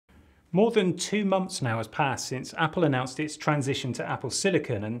More than 2 months now has passed since Apple announced its transition to Apple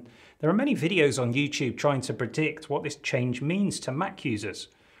Silicon, and there are many videos on YouTube trying to predict what this change means to Mac users.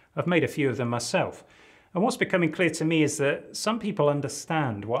 I've made a few of them myself, and what's becoming clear to me is that some people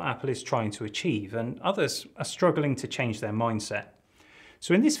understand what Apple is trying to achieve, and others are struggling to change their mindset.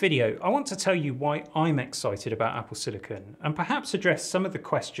 So in this video, I want to tell you why I'm excited about Apple Silicon, and perhaps address some of the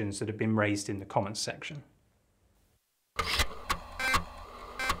questions that have been raised in the comments section.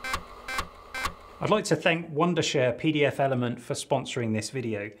 I'd like to thank Wondershare PDF Element for sponsoring this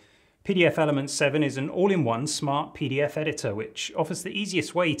video. PDF Element 7 is an all-in-one smart PDF editor which offers the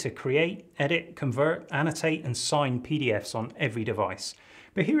easiest way to create, edit, convert, annotate and sign PDFs on every device.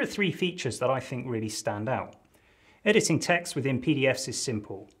 But here are 3 features that I think really stand out. Editing text within PDFs is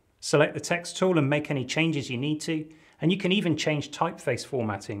simple. Select the text tool and make any changes you need to, and you can even change typeface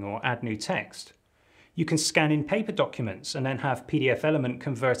formatting or add new text. You can scan in paper documents and then have PDF Element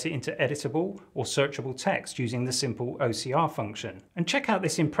convert it into editable or searchable text using the simple OCR function. And check out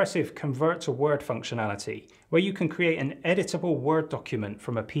this impressive Convert to Word functionality, where you can create an editable Word document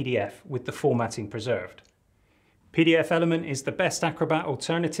from a PDF with the formatting preserved. PDF Element is the best Acrobat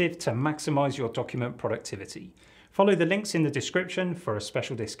alternative to maximize your document productivity. Follow the links in the description for a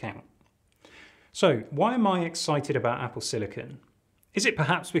special discount. So, why am I excited about Apple Silicon? Is it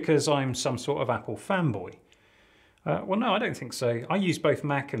perhaps because I'm some sort of Apple fanboy? Well, no, I don't think so. I use both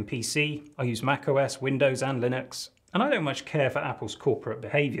Mac and PC. I use macOS, Windows and Linux, and I don't much care for Apple's corporate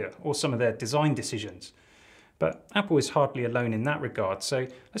behavior or some of their design decisions. But Apple is hardly alone in that regard, so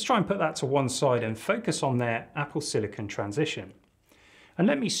let's try and put that to one side and focus on their Apple Silicon transition. And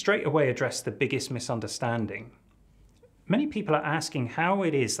let me straight away address the biggest misunderstanding. Many people are asking how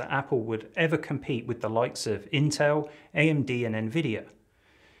it is that Apple would ever compete with the likes of Intel, AMD and Nvidia.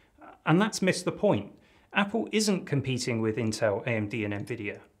 And that's missed the point. Apple isn't competing with Intel, AMD and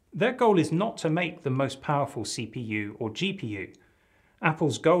Nvidia. Their goal is not to make the most powerful CPU or GPU.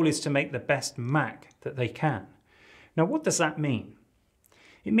 Apple's goal is to make the best Mac that they can. Now, what does that mean?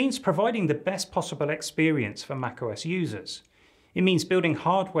 It means providing the best possible experience for macOS users. It means building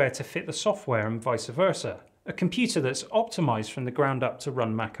hardware to fit the software and vice versa. A computer that's optimized from the ground up to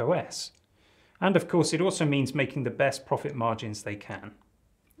run macOS. And of course, it also means making the best profit margins they can.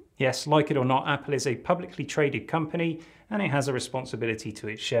 Yes, like it or not, Apple is a publicly traded company and it has a responsibility to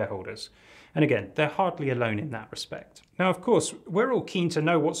its shareholders. And again, they're hardly alone in that respect. Now, of course, we're all keen to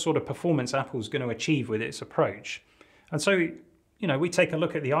know what sort of performance Apple's going to achieve with its approach. And so, we take a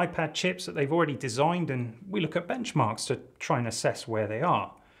look at the iPad chips that they've already designed and we look at benchmarks to try and assess where they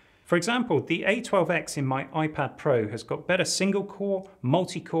are. For example, the A12X in my iPad Pro has got better single-core,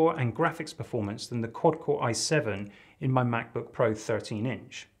 multi-core and graphics performance than the quad-core i7 in my MacBook Pro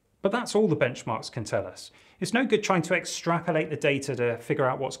 13-inch. But that's all the benchmarks can tell us. It's no good trying to extrapolate the data to figure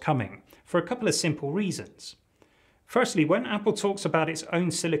out what's coming, for a couple of simple reasons. Firstly, when Apple talks about its own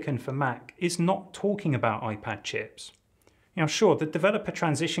silicon for Mac, it's not talking about iPad chips. Sure, the developer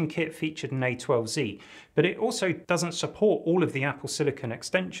transition kit featured an A12Z, but it also doesn't support all of the Apple Silicon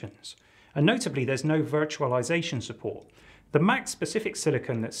extensions. And notably, there's no virtualization support. The Mac-specific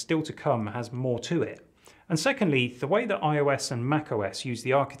silicon that's still to come has more to it. And secondly, the way that iOS and macOS use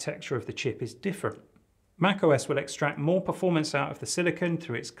the architecture of the chip is different. macOS will extract more performance out of the silicon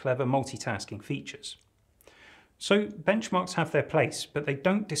through its clever multitasking features. So benchmarks have their place, but they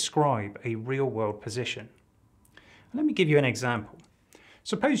don't describe a real-world position. Let me give you an example.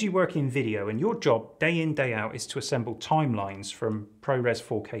 Suppose you work in video and your job day in, day out is to assemble timelines from ProRes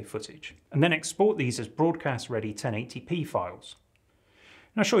 4K footage and then export these as broadcast-ready 1080p files.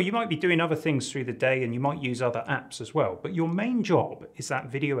 Now sure, you might be doing other things through the day and you might use other apps as well, but your main job is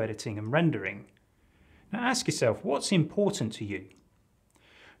that video editing and rendering. Now ask yourself, what's important to you?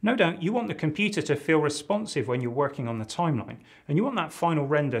 No doubt you want the computer to feel responsive when you're working on the timeline, and you want that final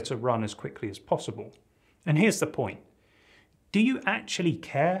render to run as quickly as possible. And here's the point. Do you actually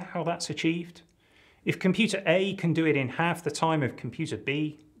care how that's achieved? If computer A can do it in half the time of computer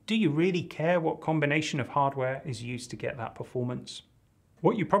B, do you really care what combination of hardware is used to get that performance?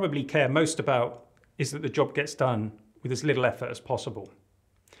 What you probably care most about is that the job gets done with as little effort as possible.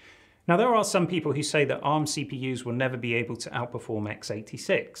 Now, there are some people who say that ARM CPUs will never be able to outperform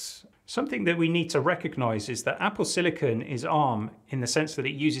x86. Something that we need to recognize is that Apple Silicon is ARM in the sense that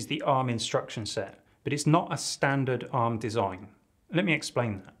it uses the ARM instruction set. But it's not a standard ARM design. Let me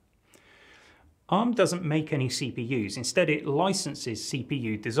explain that. ARM doesn't make any CPUs, instead it licenses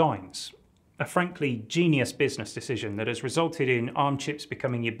CPU designs. A frankly genius business decision that has resulted in ARM chips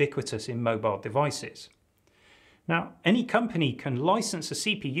becoming ubiquitous in mobile devices. Now, any company can license a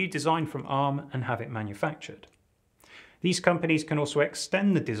CPU design from ARM and have it manufactured. These companies can also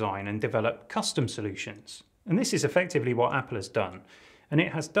extend the design and develop custom solutions. And this is effectively what Apple has done, and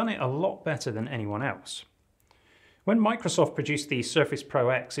it has done it a lot better than anyone else. When Microsoft produced the Surface Pro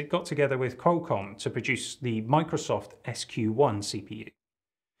X, it got together with Qualcomm to produce the Microsoft SQ1 CPU.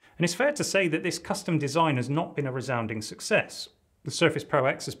 And it's fair to say that this custom design has not been a resounding success. The Surface Pro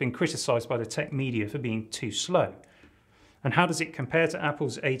X has been criticised by the tech media for being too slow. And how does it compare to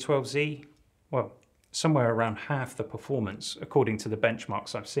Apple's A12Z? Well, somewhere around half the performance, according to the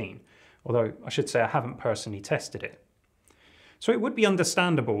benchmarks I've seen, although I should say I haven't personally tested it. So it would be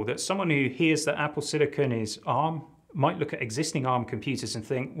understandable that someone who hears that Apple Silicon is ARM might look at existing ARM computers and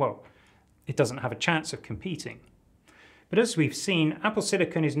think, well, it doesn't have a chance of competing. But as we've seen, Apple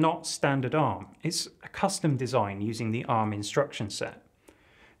Silicon is not standard ARM. It's a custom design using the ARM instruction set.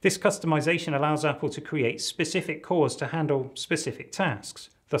 This customization allows Apple to create specific cores to handle specific tasks,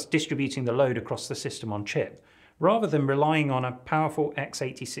 thus distributing the load across the system on chip, rather than relying on a powerful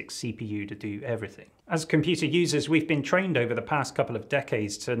x86 CPU to do everything. As computer users, we've been trained over the past couple of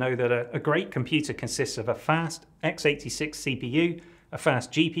decades to know that a great computer consists of a fast x86 CPU, a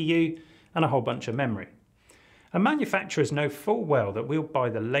fast GPU, and a whole bunch of memory. And manufacturers know full well that we'll buy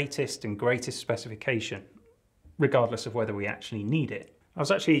the latest and greatest specification, regardless of whether we actually need it. I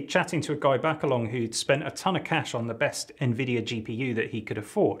was actually chatting to a guy back along who'd spent a ton of cash on the best NVIDIA GPU that he could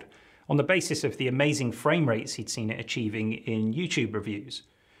afford, on the basis of the amazing frame rates he'd seen it achieving in YouTube reviews.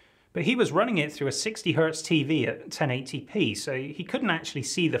 But he was running it through a 60Hz TV at 1080p, so he couldn't actually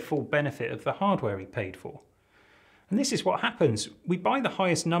see the full benefit of the hardware he paid for. And this is what happens. We buy the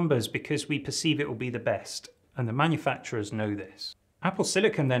highest numbers because we perceive it will be the best, and the manufacturers know this. Apple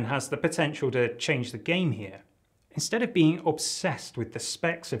Silicon then has the potential to change the game here. Instead of being obsessed with the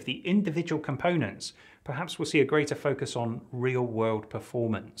specs of the individual components, perhaps we'll see a greater focus on real-world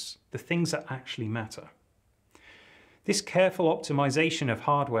performance, the things that actually matter. This careful optimization of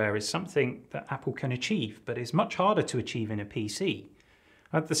hardware is something that Apple can achieve, but is much harder to achieve in a PC.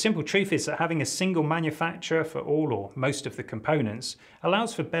 The simple truth is that having a single manufacturer for all or most of the components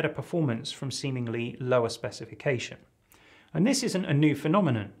allows for better performance from seemingly lower specification. And this isn't a new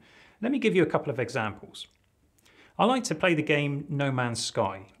phenomenon. Let me give you a couple of examples. I like to play the game No Man's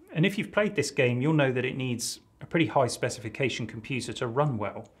Sky, and if you've played this game, you'll know that it needs a pretty high specification computer to run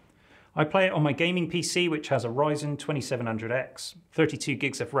well. I play it on my gaming PC, which has a Ryzen 2700X, 32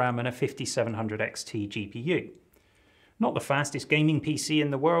 gigs of RAM and a 5700 XT GPU. Not the fastest gaming PC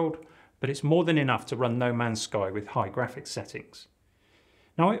in the world, but it's more than enough to run No Man's Sky with high graphics settings.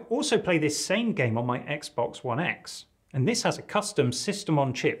 Now I also play this same game on my Xbox One X, and this has a custom system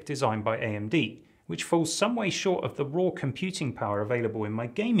on chip designed by AMD, which falls some way short of the raw computing power available in my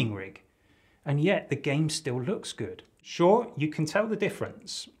gaming rig. And yet the game still looks good. Sure, you can tell the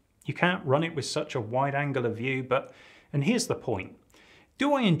difference. You can't run it with such a wide angle of view, and here's the point.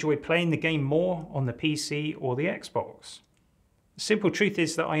 Do I enjoy playing the game more on the PC or the Xbox? The simple truth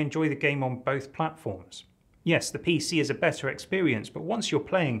is that I enjoy the game on both platforms. Yes, the PC is a better experience, but once you're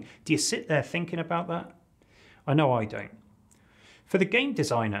playing, do you sit there thinking about that? I know I don't. For the game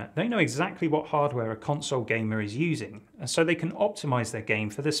designer, they know exactly what hardware a console gamer is using, and so they can optimize their game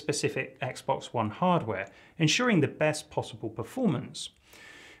for the specific Xbox One hardware, ensuring the best possible performance.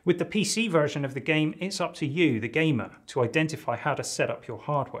 With the PC version of the game, it's up to you, the gamer, to identify how to set up your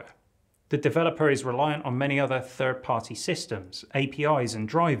hardware. The developer is reliant on many other third-party systems, APIs and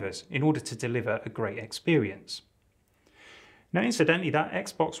drivers in order to deliver a great experience. Now incidentally, that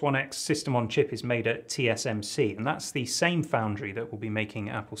Xbox One X system on chip is made at TSMC, and that's the same foundry that will be making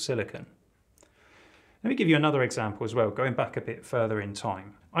Apple Silicon. Let me give you another example as well, going back a bit further in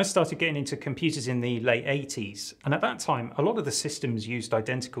time. I started getting into computers in the late 80s, and at that time, a lot of the systems used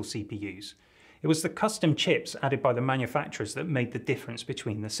identical CPUs. It was the custom chips added by the manufacturers that made the difference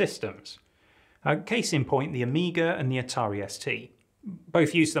between the systems. Case in point, the Amiga and the Atari ST.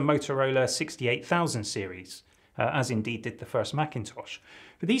 Both used the Motorola 68000 series, as indeed did the first Macintosh.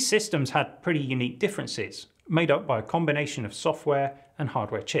 But these systems had pretty unique differences, made up by a combination of software and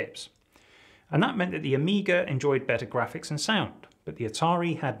hardware chips. And that meant that the Amiga enjoyed better graphics and sound, but the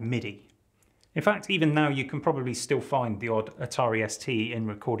Atari had MIDI. In fact, even now you can probably still find the odd Atari ST in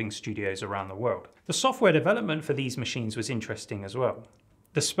recording studios around the world. The software development for these machines was interesting as well.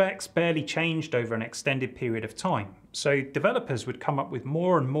 The specs barely changed over an extended period of time, so developers would come up with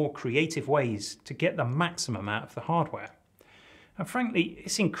more and more creative ways to get the maximum out of the hardware. And frankly,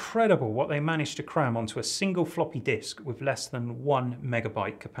 it's incredible what they managed to cram onto a single floppy disk with less than 1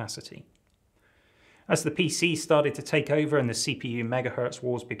 megabyte capacity. As the PC started to take over and the CPU megahertz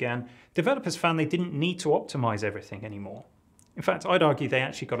wars began, developers found they didn't need to optimize everything anymore. In fact, I'd argue they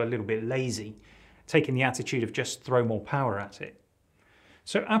actually got a little bit lazy. taking the attitude of just throw more power at it.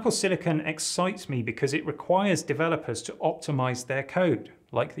 So Apple Silicon excites me because it requires developers to optimize their code,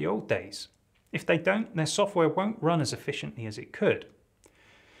 like the old days. If they don't, their software won't run as efficiently as it could.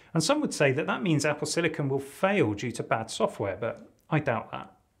 And some would say that that means Apple Silicon will fail due to bad software, but I doubt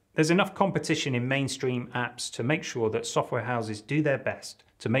that. There's enough competition in mainstream apps to make sure that software houses do their best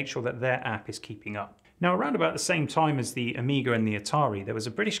to make sure that their app is keeping up. Now, around about the same time as the Amiga and the Atari, there was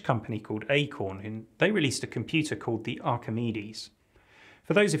a British company called Acorn, and they released a computer called the Archimedes.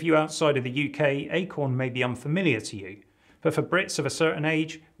 For those of you outside of the UK, Acorn may be unfamiliar to you, but for Brits of a certain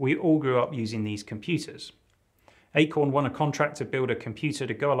age, we all grew up using these computers. Acorn won a contract to build a computer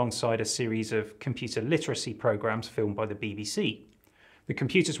to go alongside a series of computer literacy programs filmed by the BBC. The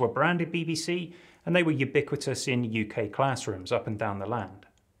computers were branded BBC, and they were ubiquitous in UK classrooms up and down the land.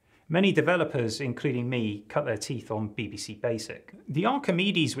 Many developers, including me, cut their teeth on BBC Basic. The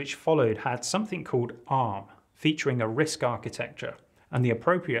Archimedes which followed had something called ARM, featuring a RISC architecture, and the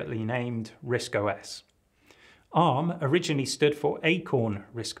appropriately named RISC OS. ARM originally stood for Acorn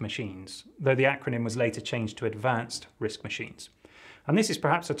RISC Machines, though the acronym was later changed to Advanced RISC Machines. And this is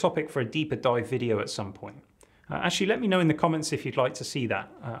perhaps a topic for a deeper dive video at some point. Actually, let me know in the comments if you'd like to see that.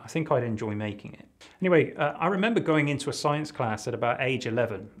 I think I'd enjoy making it. Anyway, I remember going into a science class at about age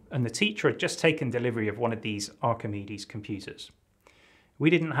 11, and the teacher had just taken delivery of one of these Archimedes computers. We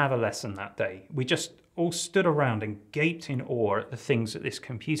didn't have a lesson that day. We just all stood around and gaped in awe at the things that this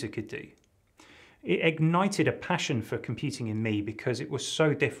computer could do. It ignited a passion for computing in me because it was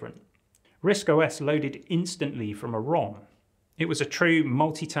so different. RISC OS loaded instantly from a ROM. It was a true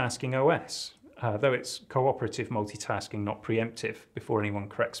multitasking OS, though it's cooperative multitasking, not preemptive, before anyone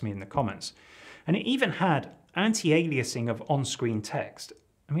corrects me in the comments. And it even had anti-aliasing of on-screen text.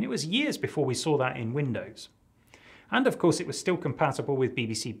 I mean, it was years before we saw that in Windows. And of course, it was still compatible with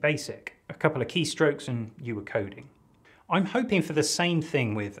BBC Basic. A couple of keystrokes and you were coding. I'm hoping for the same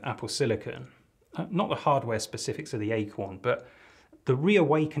thing with Apple Silicon. Not the hardware specifics of the Acorn, but the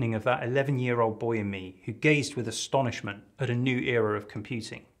reawakening of that 11-year-old boy in me who gazed with astonishment at a new era of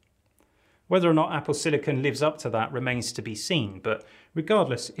computing. Whether or not Apple Silicon lives up to that remains to be seen, but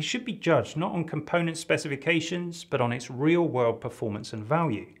regardless, it should be judged not on component specifications, but on its real-world performance and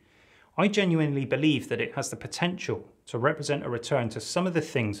value. I genuinely believe that it has the potential to represent a return to some of the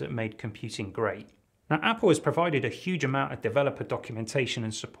things that made computing great. Now, Apple has provided a huge amount of developer documentation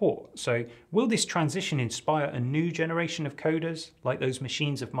and support, so will this transition inspire a new generation of coders, like those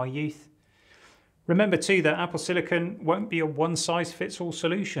machines of my youth? Remember too that Apple Silicon won't be a one-size-fits-all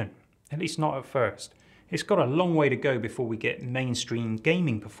solution, at least not at first. It's got a long way to go before we get mainstream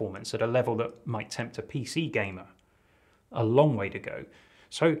gaming performance at a level that might tempt a PC gamer. A long way to go.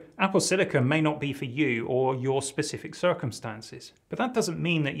 So Apple Silicon may not be for you or your specific circumstances, but that doesn't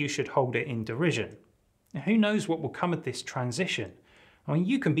mean that you should hold it in derision. Now, who knows what will come of this transition? I mean,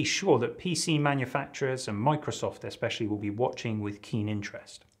 you can be sure that PC manufacturers and Microsoft especially will be watching with keen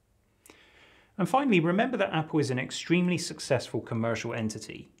interest. And finally, remember that Apple is an extremely successful commercial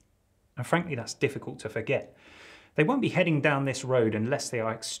entity. And frankly, that's difficult to forget. They won't be heading down this road unless they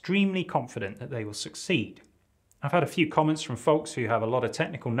are extremely confident that they will succeed. I've had a few comments from folks who have a lot of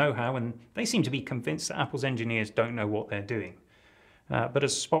technical know-how, and they seem to be convinced that Apple's engineers don't know what they're doing. But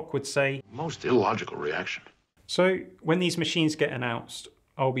as Spock would say, most illogical reaction. So when these machines get announced,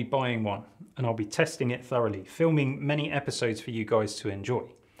 I'll be buying one and I'll be testing it thoroughly, filming many episodes for you guys to enjoy.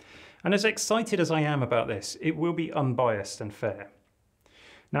 And as excited as I am about this, it will be unbiased and fair.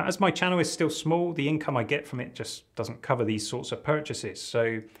 Now, as my channel is still small, the income I get from it just doesn't cover these sorts of purchases.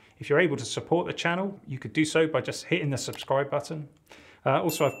 So if you're able to support the channel, you could do so by just hitting the subscribe button.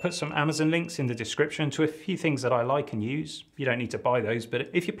 Also, I've put some Amazon links in the description to a few things that I like and use. You don't need to buy those, but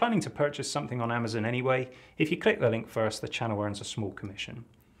if you're planning to purchase something on Amazon anyway, if you click the link first, the channel earns a small commission.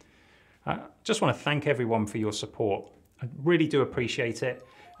 Just want to thank everyone for your support. I really do appreciate it.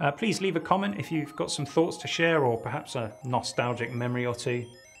 Please leave a comment if you've got some thoughts to share or perhaps a nostalgic memory or two.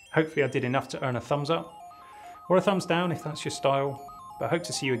 Hopefully I did enough to earn a thumbs up or a thumbs down if that's your style. But I hope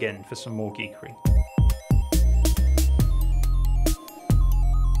to see you again for some more geekery.